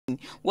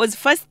was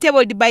first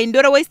tabled by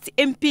Ndora West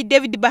MP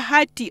David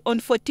Bahati on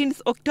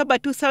 14th October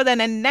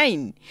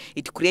 2009.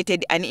 It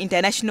created an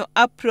international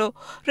uproar,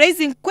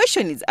 raising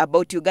questions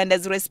about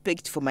Uganda's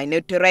respect for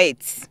minority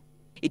rights.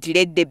 It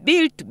led the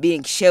bill to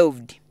being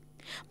shelved.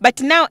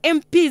 But now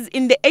MPs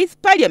in the 8th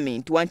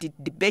Parliament want it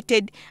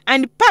debated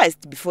and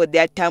passed before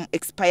their term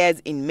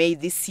expires in May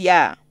this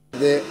year.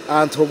 The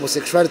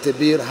anti-homosexuality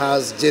bill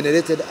has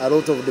generated a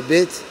lot of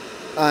debate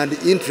and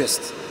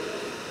interest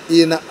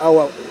in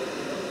our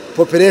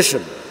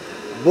population,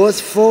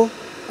 both for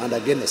and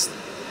against.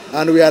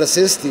 And we are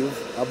sensitive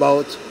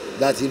about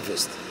that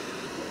interest.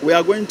 We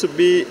are going to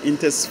be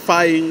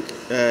intensifying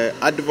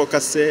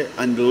advocacy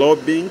and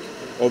lobbying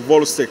of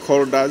all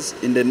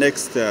stakeholders in the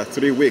next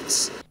 3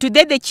 weeks.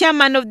 Today, the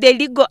chairman of the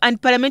Legal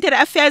and Parliamentary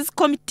Affairs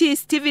Committee,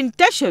 Stephen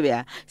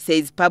Tashovia,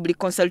 says public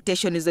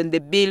consultations on the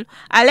bill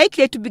are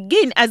likely to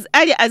begin as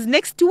early as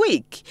next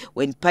week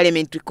when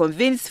Parliament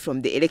reconvenes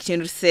from the election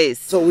recess.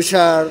 So we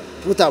shall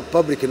put up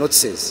public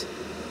notices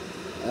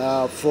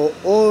for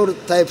all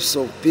types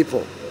of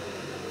people,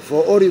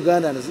 for all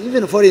Ugandans,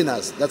 even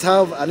foreigners that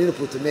have an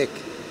input to make,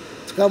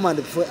 to come and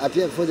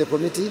appear before the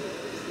committee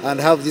and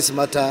have this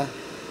matter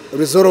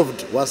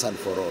resolved once and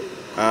for all.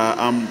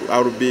 I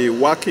will be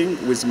working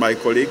with my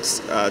colleagues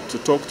to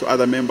talk to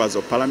other members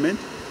of Parliament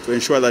to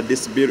ensure that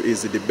this bill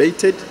is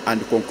debated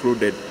and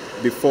concluded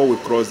before we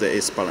close the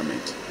 8th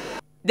Parliament.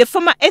 The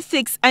former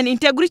Ethics and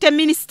Integrity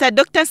Minister,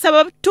 Dr.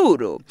 Sabab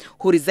Turo,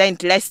 who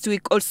resigned last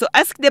week, also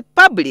asked the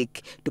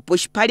public to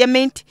push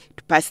Parliament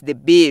to pass the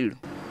bill.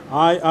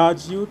 I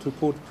urge you to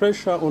put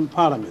pressure on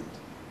Parliament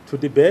to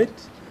debate,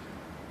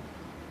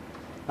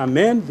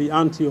 amend the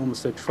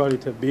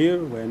anti-homosexuality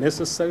bill where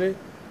necessary,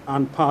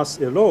 and pass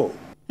a law.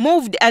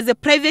 Moved as a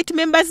private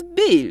member's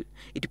bill,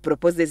 it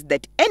proposes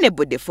that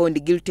anybody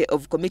found guilty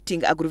of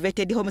committing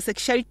aggravated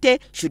homosexuality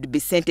should be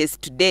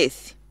sentenced to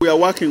death. We are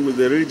working with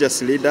the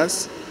religious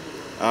leaders.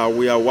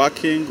 We are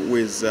working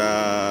with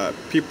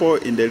people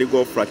in the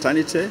legal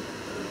fraternity.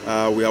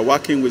 We are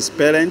working with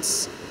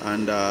parents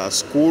and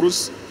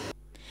schools.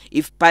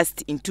 If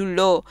passed into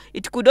law,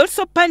 it could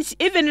also punish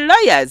even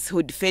lawyers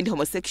who defend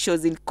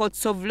homosexuals in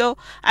courts of law,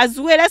 as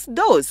well as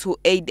those who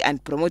aid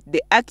and promote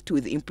the act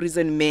with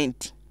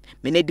imprisonment.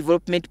 Many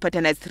development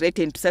partners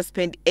threatened to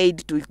suspend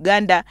aid to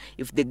Uganda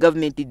if the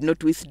government did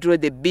not withdraw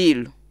the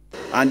bill.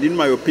 And in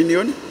my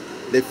opinion,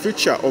 the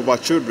future of our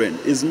children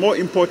is more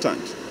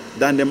important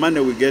than the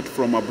money we get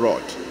from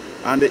abroad.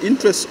 And the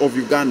interests of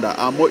Uganda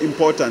are more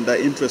important than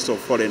the interests of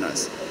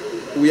foreigners.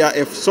 We are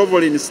a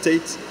sovereign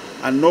state,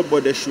 and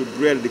nobody should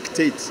really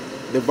dictate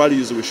the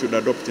values we should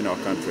adopt in our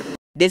country.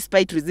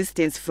 Despite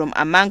resistance from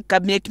among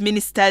cabinet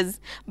ministers,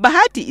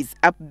 Bahati is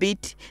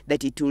upbeat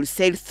that it will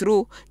sail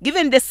through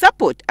given the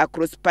support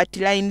across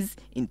party lines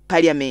in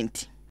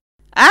Parliament.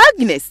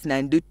 Agnes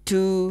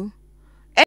Nandutu,